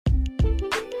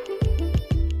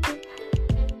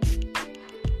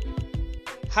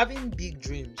Having big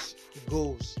dreams,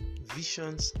 goals,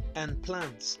 visions, and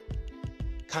plans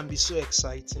can be so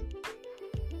exciting,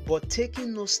 but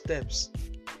taking no steps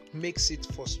makes it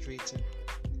frustrating.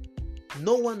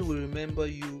 No one will remember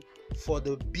you for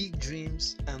the big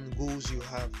dreams and goals you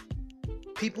have.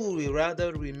 People will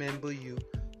rather remember you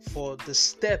for the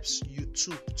steps you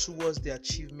took towards the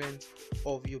achievement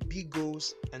of your big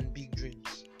goals and big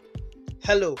dreams.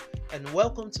 Hello, and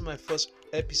welcome to my first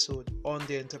episode on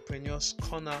the Entrepreneur's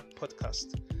Corner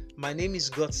podcast. My name is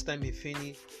Godstime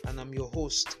Efeni, and I'm your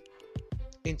host.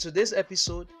 In today's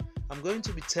episode, I'm going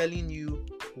to be telling you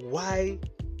why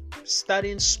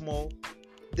starting small,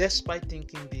 despite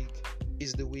thinking big,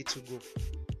 is the way to go.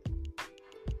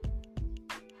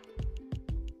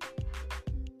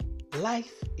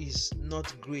 Life is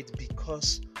not great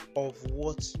because of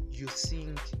what you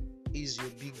think is your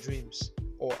big dreams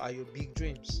or are your big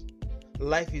dreams.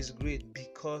 Life is great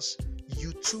because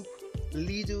you took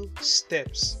little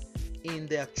steps in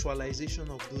the actualization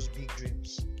of those big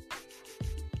dreams.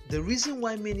 The reason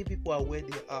why many people are where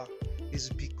they are is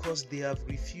because they have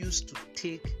refused to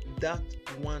take that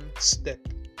one step.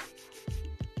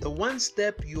 The one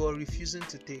step you are refusing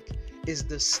to take is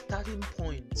the starting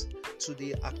point to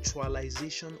the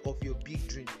actualization of your big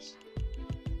dreams.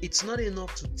 It's not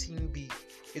enough to think big.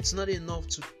 It's not enough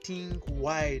to think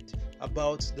wide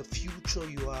about the future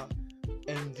you are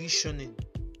envisioning.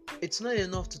 It's not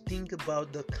enough to think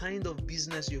about the kind of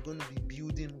business you're going to be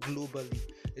building globally.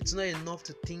 It's not enough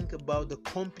to think about the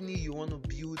company you want to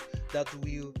build that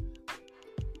will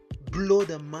blow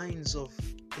the minds of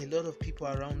a lot of people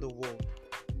around the world.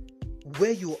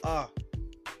 Where you are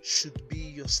should be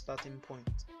your starting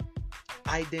point.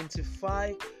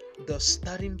 Identify the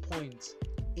starting point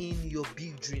in your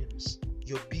big dreams,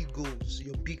 your big goals,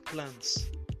 your big plans,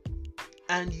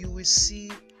 and you will see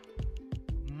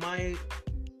my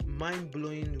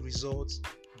mind-blowing results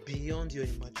beyond your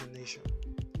imagination.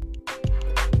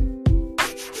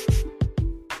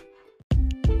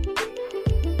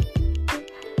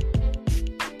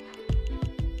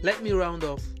 Let me round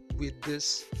off with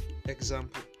this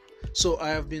example. So I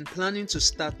have been planning to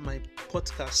start my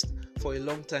podcast for a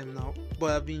long time now,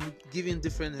 but I've been giving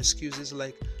different excuses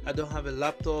like I don't have a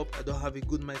laptop, I don't have a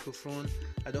good microphone,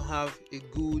 I don't have a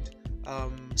good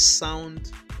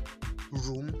sound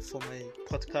room for my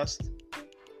podcast,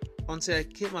 until I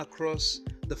came across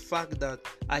the fact that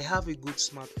I have a good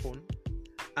smartphone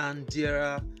and there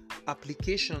are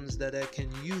applications that I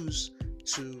can use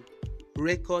to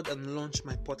record and launch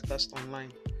my podcast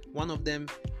online. One of them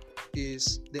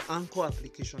is the Anchor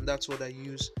application. That's what I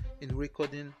use in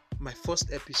recording my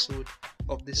first episode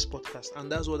of this podcast,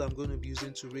 and that's what I'm going to be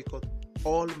using to record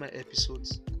all my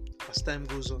episodes as time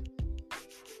goes on.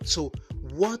 So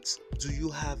what do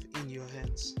you have in your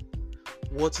hands?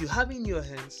 What you have in your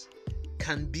hands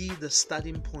can be the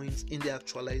starting point in the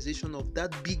actualization of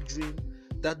that big dream,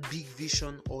 that big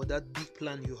vision, or that big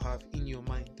plan you have in your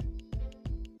mind.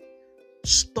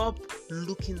 Stop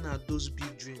looking at those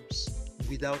big dreams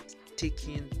without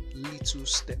taking little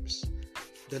steps.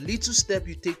 The little step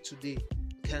you take today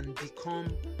can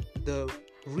become the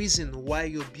reason why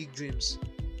your big dreams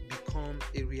become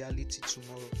a reality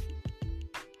tomorrow.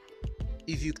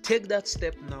 If you take that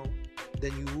step now,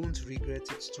 then you won't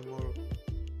regret it tomorrow.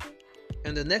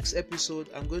 In the next episode,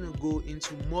 I'm going to go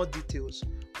into more details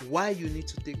why you need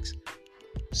to take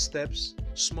steps,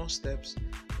 small steps,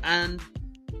 and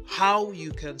how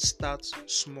you can start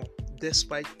small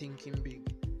despite thinking big.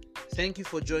 Thank you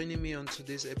for joining me on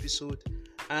today's episode,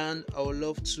 and I would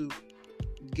love to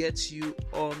get you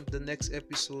on the next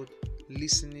episode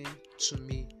listening to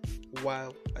me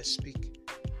while I speak,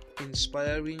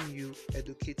 inspiring you,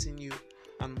 educating you,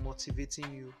 and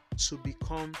motivating you to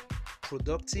become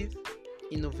productive,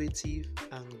 innovative,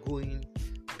 and going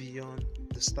beyond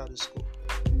the status quo.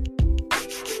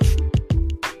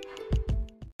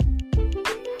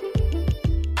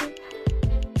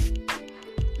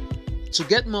 To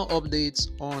get more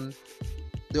updates on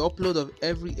the upload of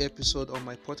every episode on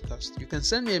my podcast, you can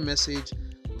send me a message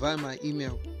via my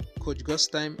email,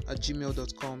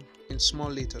 coachgustime@gmail.com, in small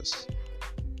letters.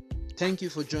 Thank you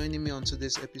for joining me on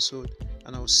today's episode,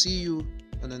 and I'll see you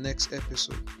on the next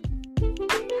episode.